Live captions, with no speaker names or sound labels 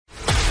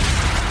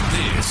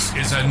This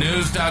is a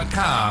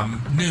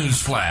News.com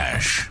news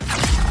flash.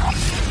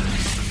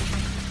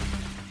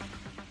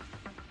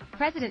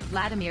 President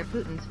Vladimir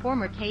Putin's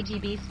former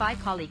KGB spy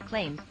colleague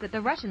claims that the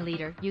Russian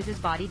leader uses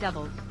body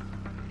doubles.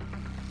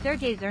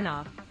 Sergei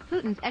Zernov,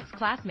 Putin's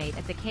ex-classmate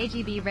at the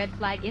KGB Red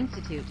Flag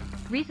Institute,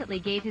 recently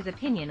gave his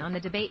opinion on the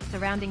debate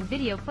surrounding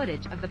video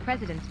footage of the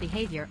president's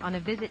behavior on a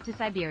visit to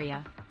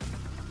Siberia.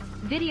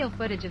 Video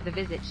footage of the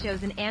visit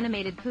shows an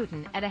animated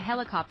Putin at a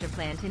helicopter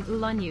plant in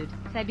Ulan-Ude,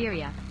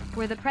 Siberia,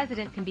 where the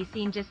president can be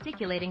seen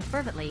gesticulating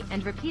fervently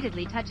and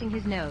repeatedly touching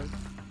his nose,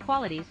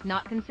 qualities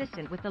not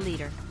consistent with the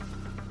leader.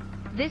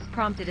 This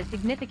prompted a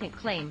significant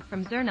claim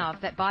from Zernov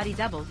that body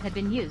doubles had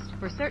been used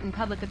for certain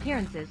public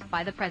appearances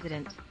by the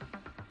president.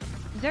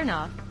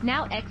 Zernov,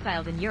 now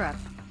exiled in Europe,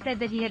 said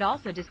that he had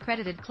also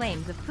discredited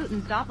claims of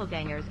Putin's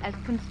doppelgangers as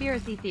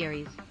conspiracy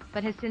theories,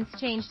 but has since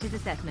changed his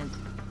assessment.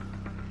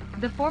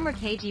 The former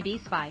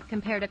KGB spy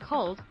compared a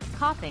cold,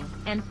 coughing,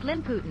 and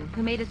slim Putin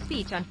who made a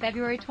speech on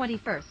February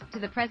 21st to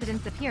the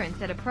president's appearance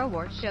at a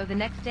pro-war show the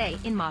next day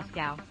in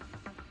Moscow.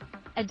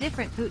 A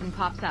different Putin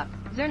pops up,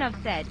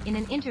 Zernov said in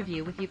an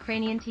interview with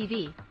Ukrainian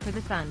TV, for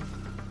The Sun.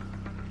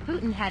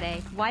 Putin had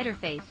a wider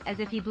face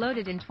as if he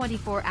bloated in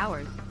 24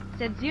 hours,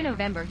 said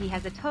November he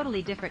has a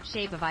totally different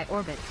shape of eye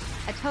orbit,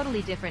 a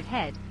totally different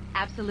head,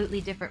 absolutely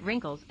different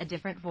wrinkles, a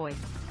different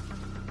voice.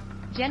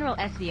 General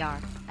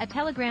SVR, a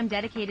telegram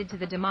dedicated to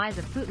the demise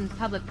of Putin's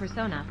public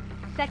persona,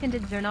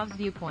 seconded Zernov's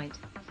viewpoint,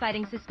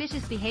 citing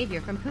suspicious behavior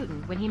from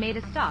Putin when he made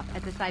a stop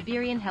at the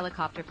Siberian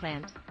helicopter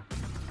plant.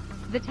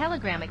 The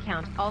telegram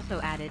account also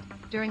added,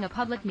 during a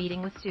public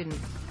meeting with students.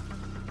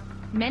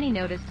 Many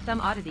noticed some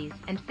oddities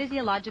and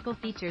physiological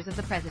features of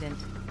the president.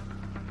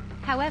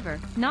 However,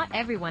 not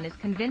everyone is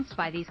convinced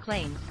by these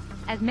claims,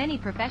 as many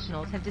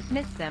professionals have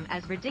dismissed them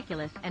as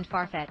ridiculous and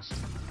far-fetched.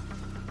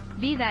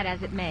 Be that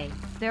as it may,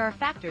 there are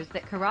factors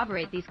that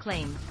corroborate these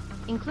claims,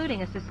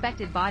 including a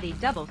suspected body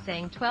double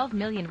saying 12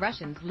 million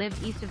Russians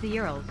lived east of the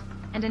Urals,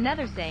 and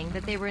another saying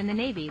that they were in the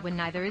Navy when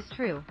neither is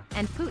true,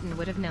 and Putin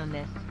would have known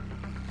this.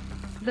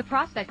 The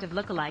prospect of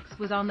lookalikes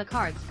was on the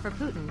cards for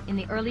Putin in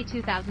the early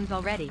 2000s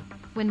already,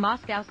 when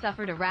Moscow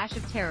suffered a rash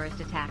of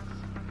terrorist attacks.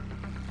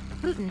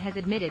 Putin has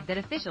admitted that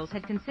officials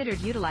had considered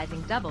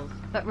utilizing doubles,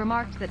 but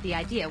remarked that the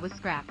idea was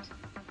scrapped.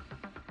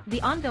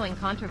 The ongoing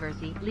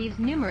controversy leaves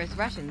numerous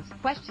Russians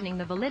questioning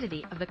the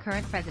validity of the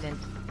current president.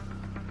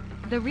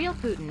 The real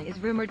Putin is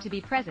rumored to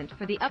be present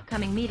for the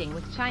upcoming meeting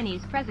with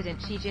Chinese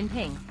President Xi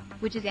Jinping,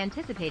 which is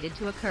anticipated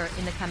to occur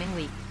in the coming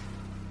weeks.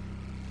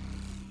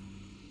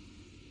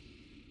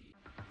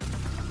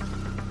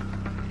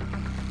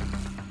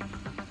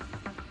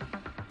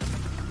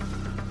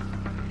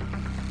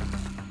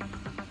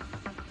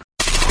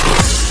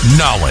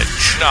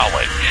 Knowledge.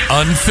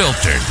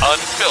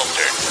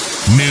 Unfiltered.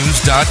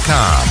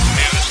 News.com.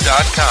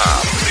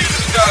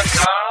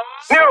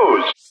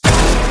 News.